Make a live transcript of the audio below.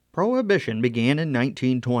Prohibition began in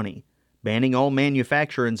 1920, banning all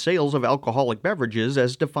manufacture and sales of alcoholic beverages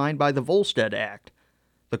as defined by the Volstead Act.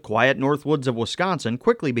 The quiet Northwoods of Wisconsin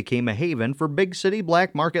quickly became a haven for big city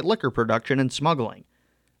black market liquor production and smuggling.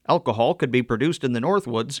 Alcohol could be produced in the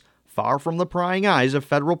Northwoods, far from the prying eyes of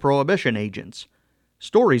federal prohibition agents.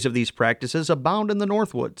 Stories of these practices abound in the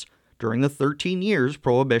Northwoods during the 13 years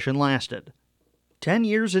Prohibition lasted. 10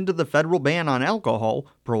 years into the federal ban on alcohol,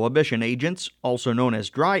 prohibition agents, also known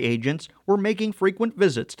as dry agents, were making frequent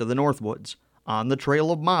visits to the Northwoods, on the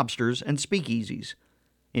trail of mobsters and speakeasies.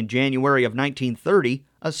 In January of 1930,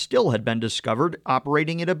 a still had been discovered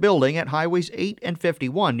operating in a building at Highways 8 and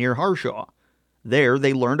 51 near Harshaw. There,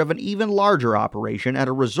 they learned of an even larger operation at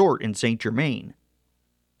a resort in St. Germain.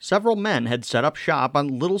 Several men had set up shop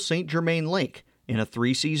on Little St. Germain Lake in a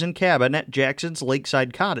three-season cabin at Jackson's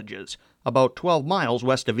Lakeside Cottages, about 12 miles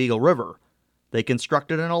west of Eagle River. They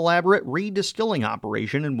constructed an elaborate redistilling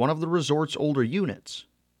operation in one of the resort's older units.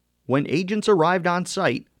 When agents arrived on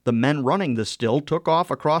site, the men running the still took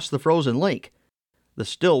off across the frozen lake. The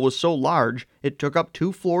still was so large, it took up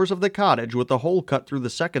 2 floors of the cottage with a hole cut through the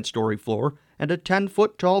second-story floor and a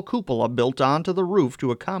 10-foot-tall cupola built onto the roof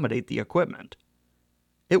to accommodate the equipment.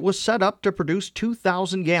 It was set up to produce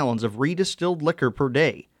 2,000 gallons of redistilled liquor per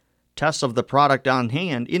day. Tests of the product on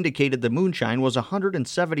hand indicated the moonshine was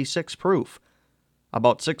 176 proof.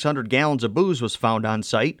 About 600 gallons of booze was found on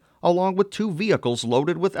site, along with 2 vehicles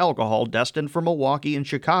loaded with alcohol destined for Milwaukee and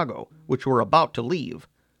Chicago, which were about to leave.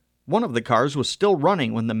 One of the cars was still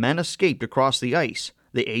running when the men escaped across the ice,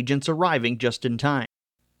 the agents arriving just in time.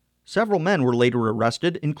 Several men were later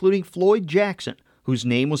arrested, including Floyd Jackson, whose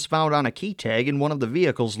name was found on a key tag in one of the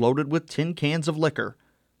vehicles loaded with tin cans of liquor.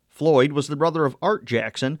 Floyd was the brother of Art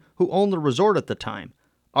Jackson, who owned the resort at the time.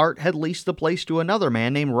 Art had leased the place to another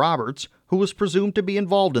man named Roberts, who was presumed to be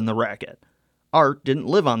involved in the racket. Art didn't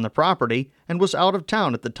live on the property and was out of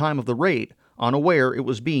town at the time of the raid, unaware it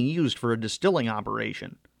was being used for a distilling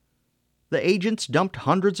operation. The agents dumped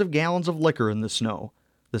hundreds of gallons of liquor in the snow.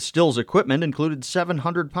 The still's equipment included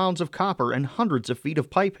 700 pounds of copper and hundreds of feet of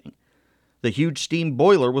piping. The huge steam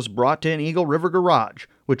boiler was brought to an Eagle River garage,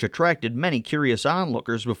 which attracted many curious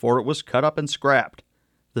onlookers before it was cut up and scrapped.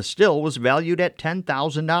 The still was valued at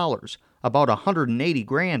 $10,000, about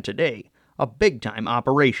 $180,000 today, a big-time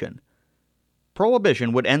operation.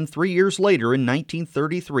 Prohibition would end 3 years later in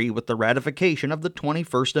 1933 with the ratification of the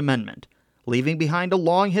 21st Amendment, leaving behind a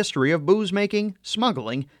long history of booze-making,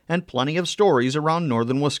 smuggling, and plenty of stories around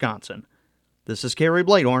northern Wisconsin. This is Kerry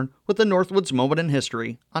Bladehorn with the Northwoods Moment in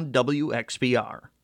History on WXPR.